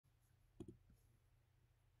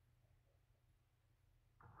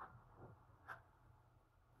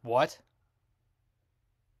What?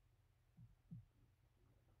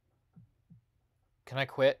 Can I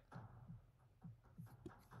quit?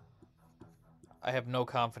 I have no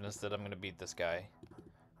confidence that I'm going to beat this guy,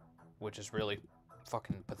 which is really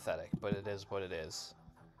fucking pathetic, but it is what it is.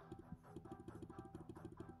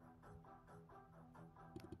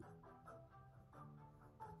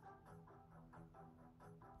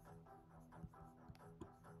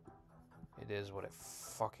 It is what it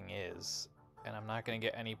fucking is, and I'm not going to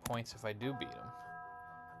get any points if I do beat him.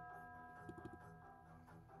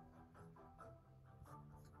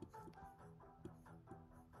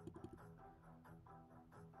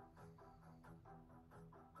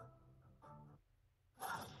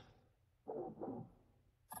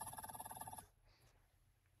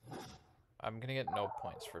 I'm going to get no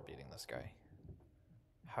points for beating this guy.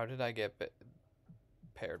 How did I get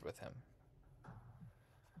paired with him?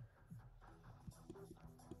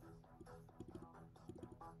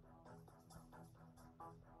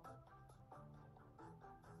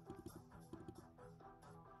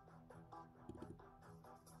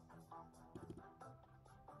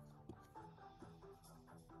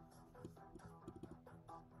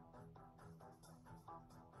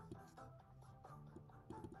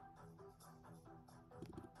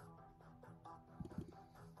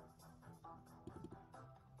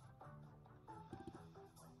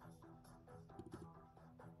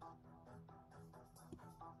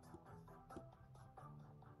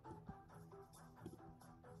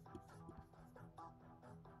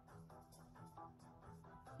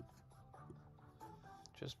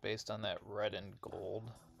 Just based on that red and gold,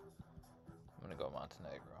 I'm gonna go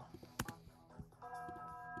Montenegro.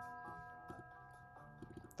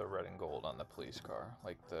 The red and gold on the police car,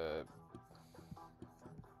 like the,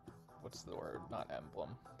 what's the word? Not emblem,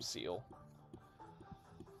 seal.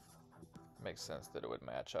 Makes sense that it would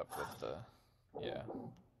match up with the, yeah,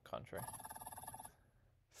 country.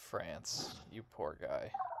 France, you poor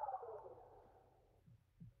guy.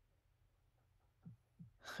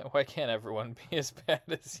 Why can't everyone be as bad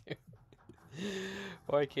as you?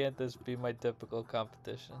 Why can't this be my typical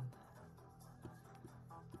competition?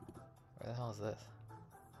 Where the hell is this?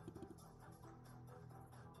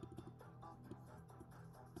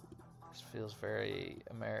 This feels very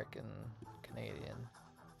American, Canadian,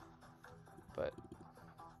 but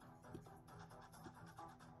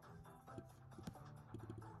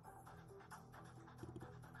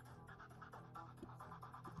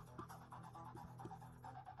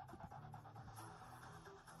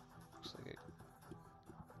looks like it.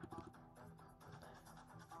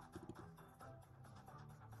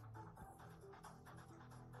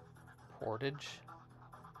 Portage?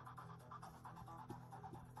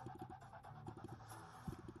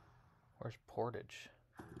 Where's Portage?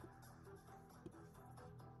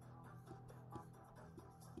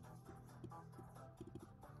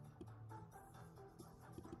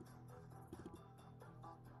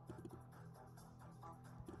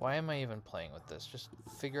 Why am I even playing with this? Just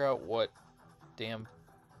figure out what damn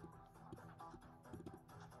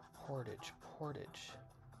Portage.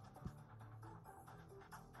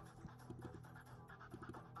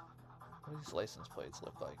 What do these license plates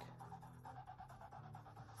look like?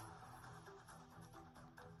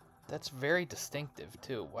 That's very distinctive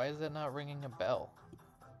too. Why is that not ringing a bell?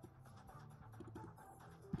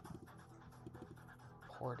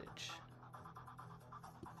 Portage.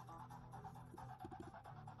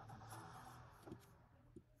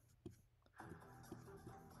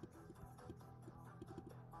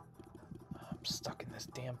 I'm stuck in this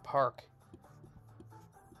damn park.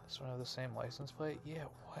 This one have the same license plate? Yeah,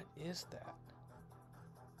 what is that?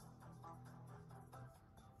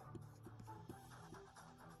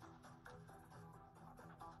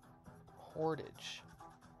 Portage.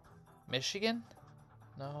 Michigan?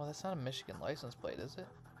 No, that's not a Michigan license plate, is it?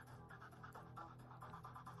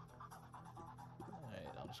 Alright,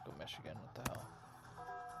 I'll just go Michigan. What the hell?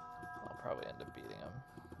 I'll probably end up beating him.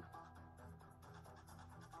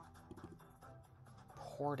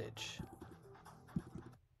 Portage.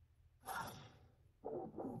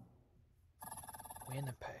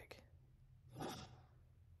 Winnipeg.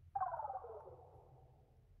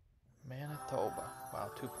 Manitoba.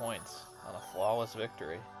 Wow, 2 points on a flawless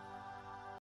victory.